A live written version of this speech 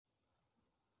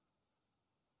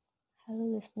Hello,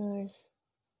 listeners.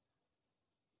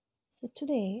 So,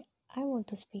 today I want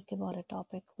to speak about a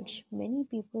topic which many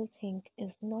people think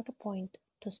is not a point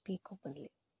to speak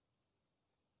openly,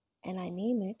 and I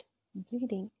name it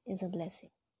Bleeding is a Blessing.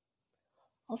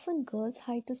 Often, girls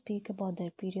hide to speak about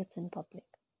their periods in public.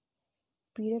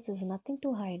 Periods is nothing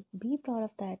to hide, be proud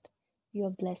of that, you are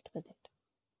blessed with it.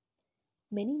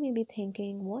 Many may be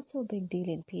thinking, what's so big deal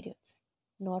in periods?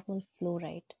 Normal flow,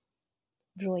 right?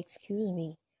 Bro, excuse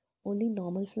me, only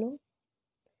normal flow?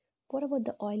 What about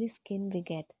the oily skin we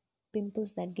get?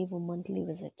 Pimples that give a monthly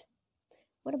visit?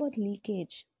 What about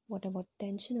leakage? What about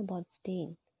tension about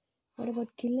stain? What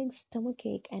about killing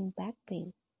stomachache and back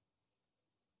pain?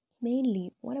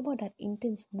 Mainly, what about that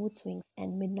intense mood swings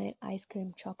and midnight ice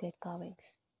cream chocolate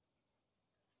carvings?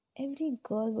 Every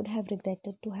girl would have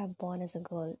regretted to have born as a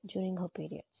girl during her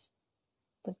periods.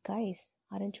 But guys,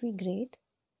 aren't we great?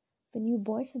 When you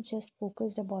boys are just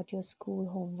focused about your school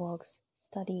homeworks,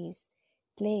 studies,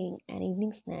 playing, and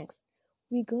evening snacks,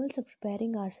 we girls are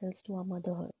preparing ourselves to our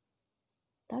motherhood.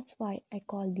 That's why I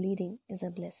call bleeding is a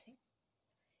blessing.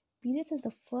 Periods is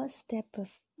the first step of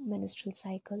menstrual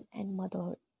cycle and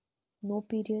motherhood. No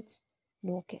periods,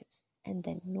 no kids, and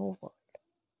then no world.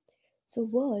 So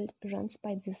world runs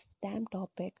by this damn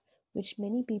topic which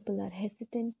many people are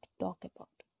hesitant to talk about.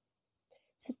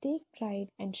 So take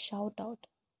pride and shout out.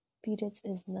 Periods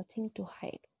is nothing to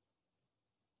hide.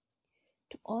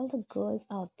 To all the girls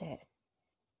out there,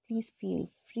 please feel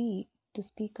free to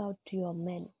speak out to your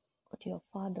men or to your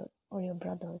father or your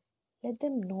brothers. Let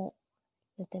them know.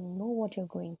 Let them know what you're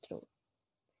going through.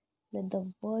 Let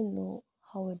the world know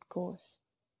how it goes.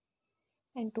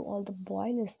 And to all the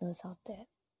boy listeners out there,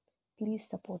 please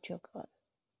support your girl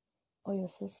or your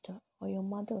sister or your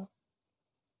mother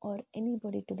or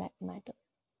anybody to that matter.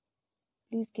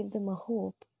 Please give them a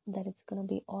hope that it's gonna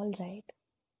be all right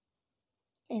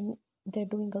and they're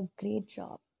doing a great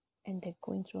job and they're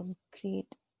going through a great,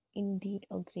 indeed,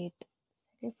 a great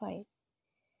sacrifice.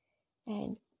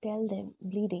 And tell them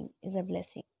bleeding is a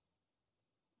blessing.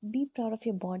 Be proud of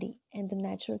your body and the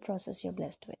natural process you're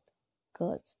blessed with.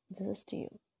 Girls, this is to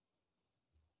you.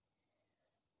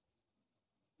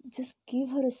 Just give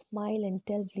her a smile and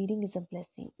tell bleeding is a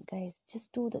blessing. Guys,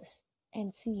 just do this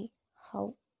and see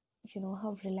how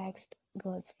how relaxed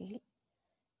girls feel.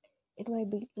 It might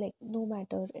be like no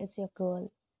matter it's your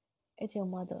girl, it's your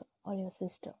mother or your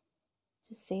sister.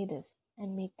 Just say this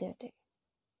and make their day.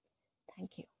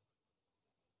 Thank you.